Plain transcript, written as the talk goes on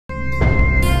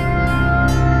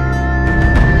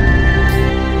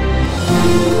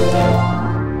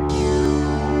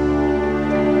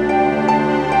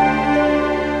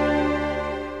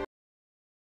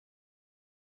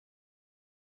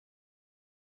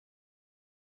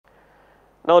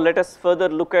Now, let us further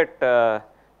look at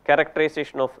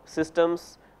characterization of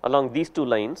systems along these two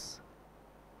lines.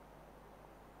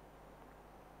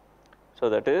 So,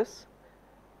 that is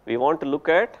we want to look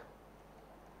at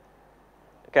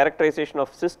characterization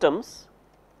of systems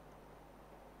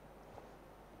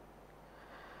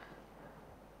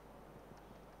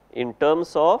in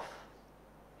terms of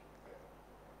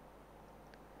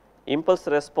impulse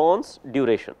response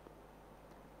duration.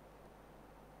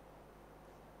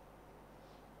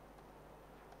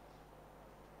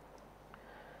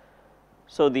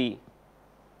 So, the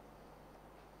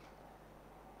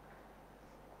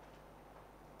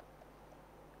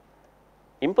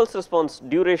impulse response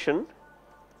duration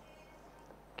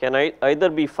can either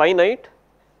be finite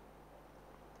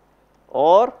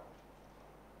or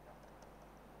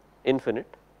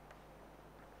infinite,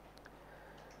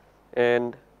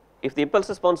 and if the impulse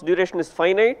response duration is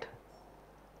finite,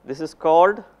 this is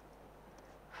called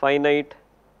finite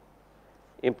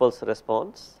impulse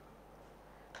response,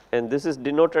 and this is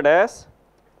denoted as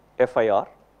FIR.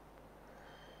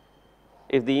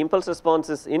 If the impulse response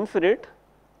is infinite,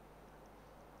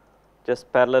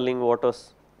 just paralleling what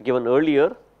was given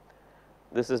earlier,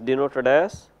 this is denoted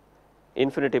as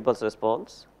infinite impulse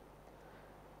response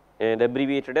and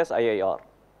abbreviated as IIR.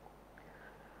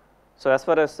 So, as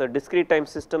far as discrete time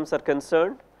systems are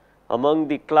concerned, among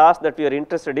the class that we are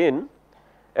interested in,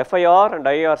 FIR and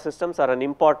IIR systems are an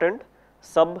important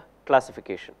sub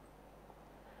classification.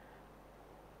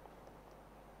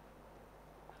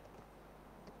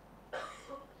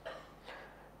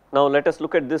 Now, let us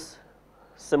look at this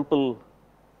simple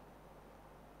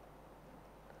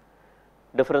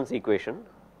difference equation.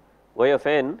 Y of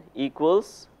n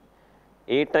equals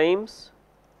a times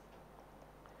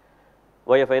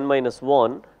y of n minus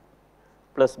 1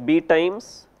 plus b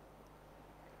times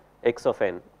x of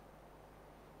n,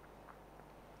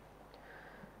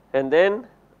 and then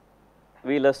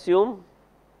we will assume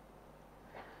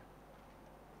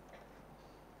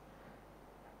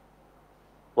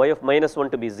y of minus 1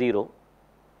 to be 0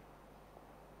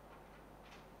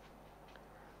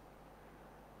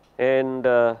 and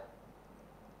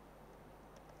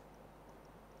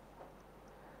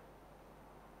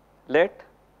let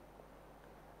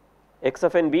x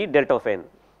of n be delta of n,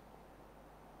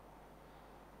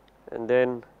 and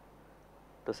then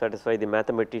to satisfy the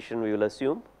mathematician we will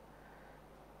assume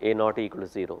a naught equal to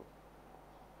 0.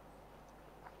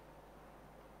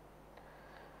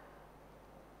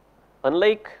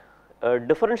 Unlike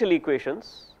differential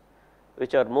equations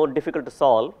which are more difficult to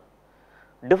solve,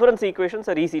 difference equations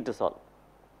are easy to solve.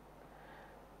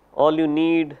 All you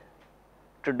need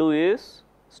to do is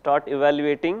start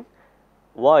evaluating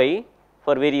y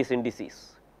for various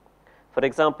indices. For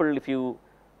example, if you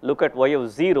look at y of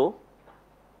 0,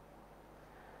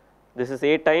 this is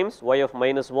a times y of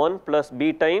minus 1 plus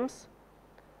b times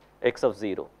x of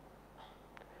 0,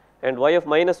 and y of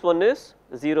minus 1 is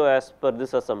 0 as per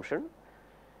this assumption,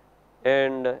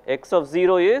 and x of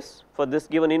 0 is for this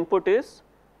given input is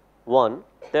 1.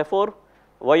 Therefore,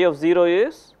 y of 0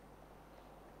 is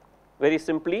very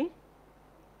simply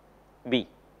b.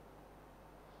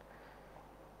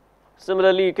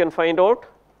 Similarly, you can find out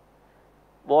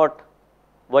what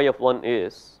y of 1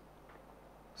 is.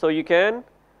 So, you can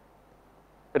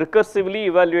recursively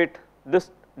evaluate this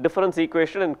difference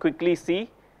equation and quickly see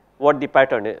what the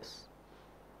pattern is.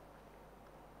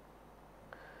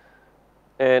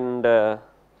 And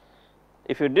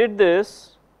if you did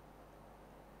this,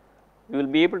 you will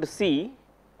be able to see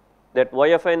that y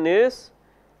of n is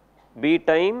b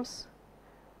times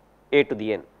a to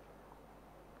the n,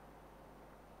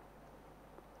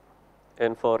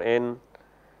 and for n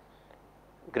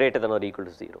greater than or equal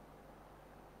to 0.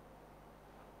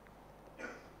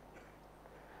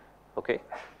 Okay.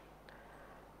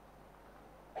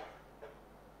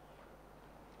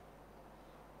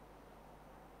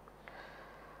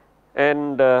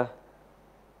 And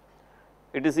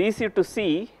it is easy to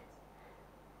see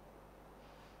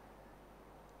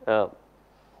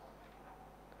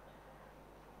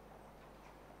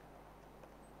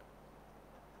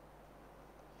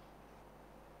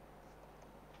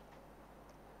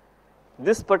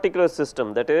this particular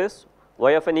system, that is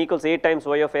y of n equals a times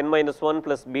y of n minus 1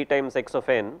 plus b times x of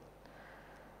n.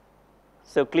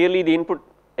 So, clearly the input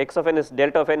x of n is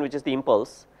delta of n, which is the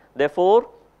impulse. Therefore,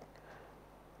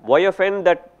 y of n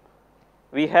that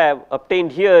we have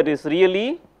obtained here is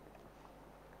really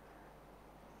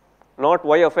not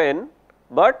y of n,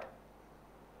 but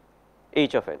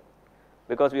h of n,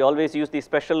 because we always use the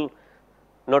special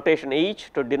notation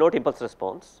h to denote impulse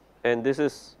response, and this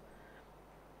is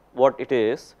what it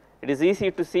is. It is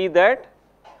easy to see that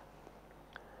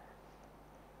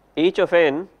h of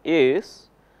n is,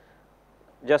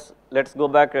 just let us go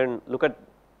back and look at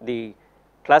the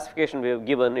classification we have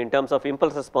given in terms of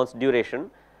impulse response duration.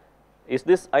 Is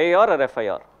this IIR or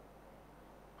FIR?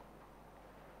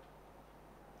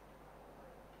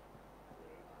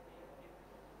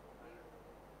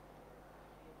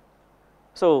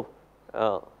 So,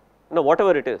 no,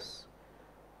 whatever it is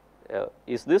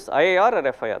this IIR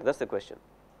or FIR? That is the question.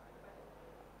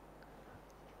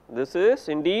 This is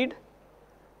indeed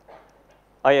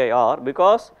IIR,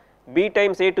 because b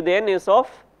times a to the n is of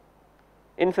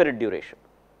infinite duration.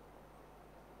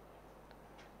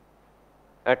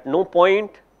 At no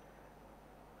point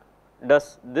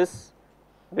does this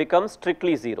become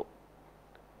strictly 0.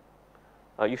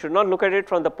 You should not look at it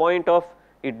from the point of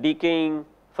it decaying.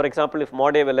 For example, if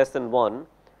mod a were less than 1,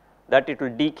 that it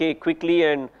will decay quickly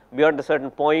and beyond a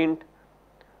certain point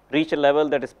reach a level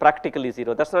that is practically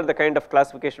 0. That is not the kind of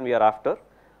classification we are after.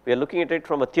 We are looking at it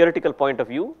from a theoretical point of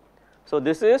view. So,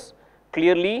 this is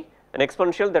clearly an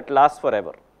exponential that lasts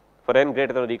forever for n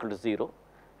greater than or equal to 0,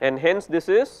 and hence this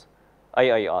is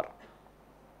IIR.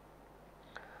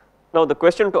 Now, the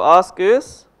question to ask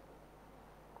is,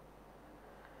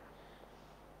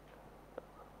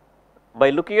 by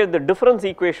looking at the difference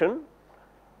equation,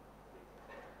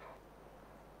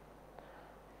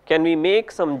 can we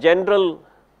make some general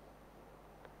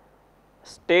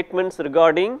statements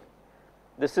regarding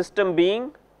the system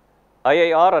being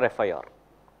IIR or FIR?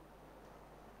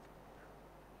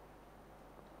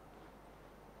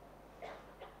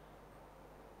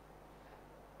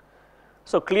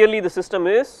 So, clearly the system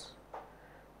is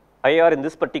IIR in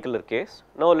this particular case.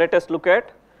 Now, let us look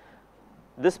at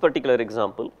this particular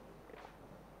example.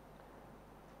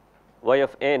 Y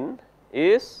of n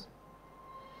is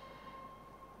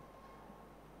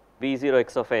b0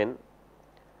 x of n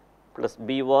plus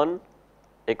b1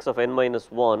 x of n minus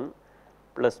 1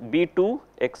 plus b2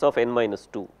 x of n minus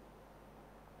 2.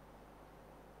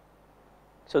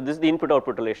 So, this is the input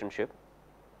output relationship,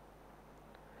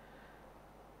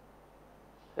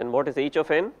 and what is h of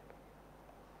n?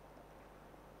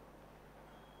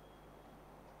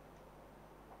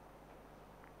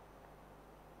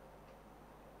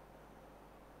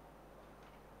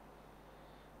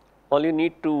 All you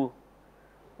need to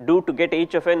do to get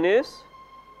h of n is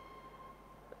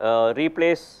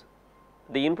replace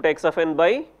the input x of n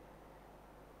by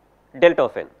delta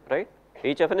of n, right.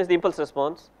 H of n is the impulse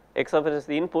response, x of n is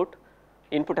the input.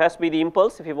 Input has to be the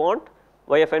impulse if you want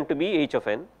y of n to be h of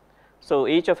n. So,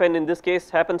 h of n in this case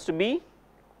happens to be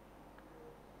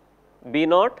b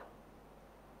naught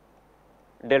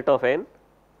delta of n,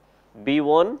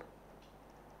 b1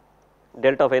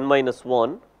 delta of n minus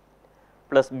 1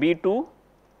 plus b2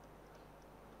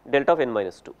 delta of n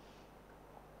minus 2,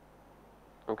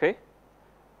 okay.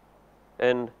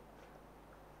 And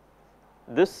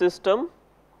this system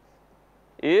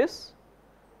is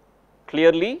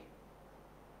clearly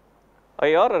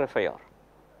IR or FIR?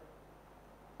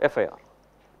 FIR,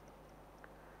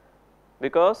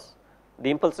 because the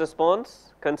impulse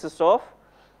response consists of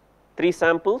 3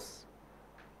 samples.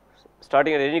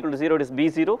 Starting at n equal to 0 it is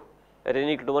b0, at n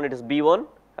equal to 1 it is b1,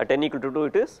 at n equal to 2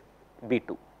 it is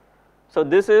b2. So,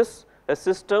 this is a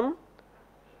system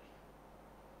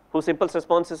whose impulse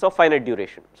response is of finite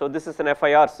duration. So, this is an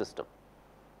FIR system.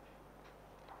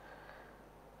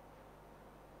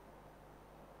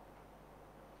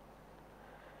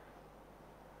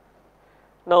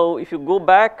 Now, if you go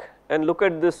back and look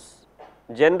at this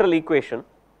general equation,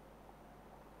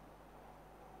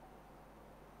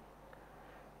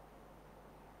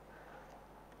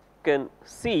 you can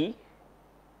see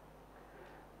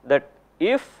that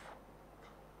if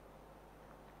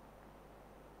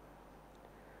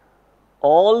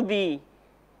all the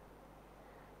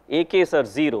AKs are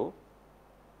 0,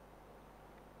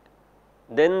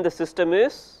 then the system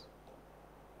is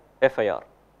FIR,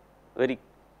 very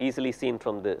easily seen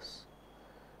from this.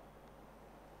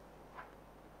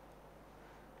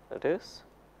 That is,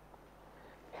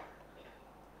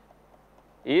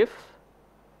 if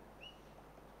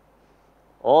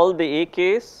all the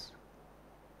AKs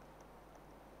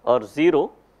are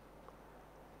 0,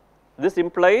 this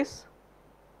implies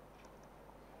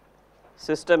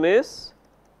system is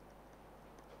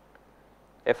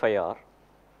FIR.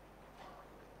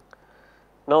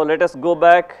 Now, let us go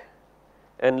back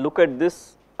and look at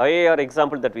this IIR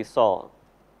example that we saw.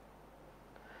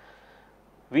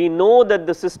 We know that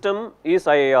the system is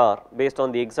IIR based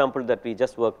on the example that we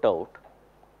just worked out,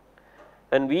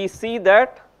 and we see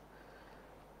that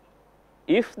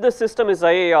if the system is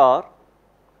IIR,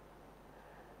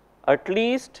 at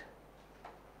least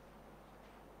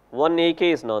one AK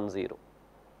is non-zero.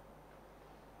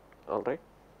 all right.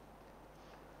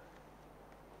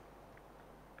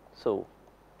 So,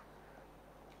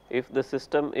 if the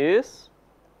system is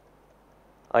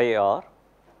IIR,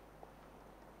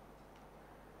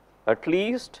 at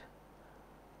least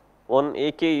one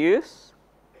AK is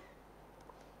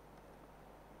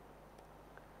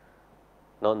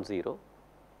non-zero.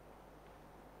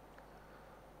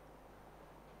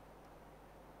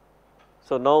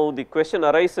 So, now the question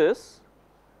arises,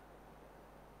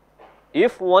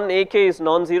 if one AK is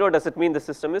non-zero, does it mean the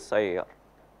system is IIR?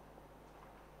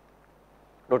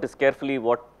 Notice carefully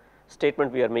what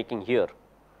statement we are making here.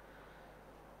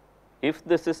 If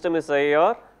the system is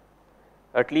IIR,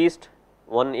 at least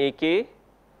one AK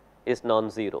is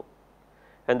non-zero,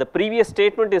 and the previous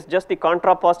statement is just the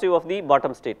contrapositive of the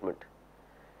bottom statement.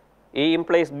 A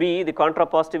implies B, the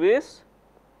contrapositive is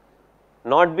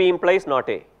not B implies not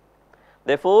A.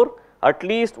 Therefore, at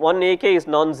least one AK is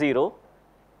non-zero.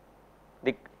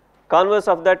 The converse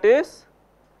of that is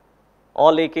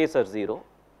all AKs are 0.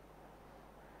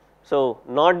 So,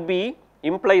 not B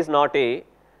implies not A,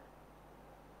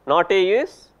 not A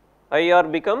is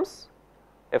IIR becomes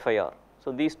FIR.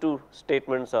 So, these two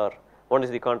statements are, one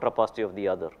is the contrapositive of the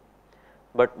other.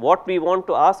 But what we want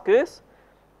to ask is,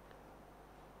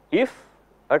 if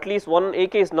at least one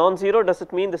AK is non-zero, does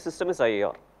it mean the system is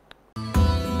IIR?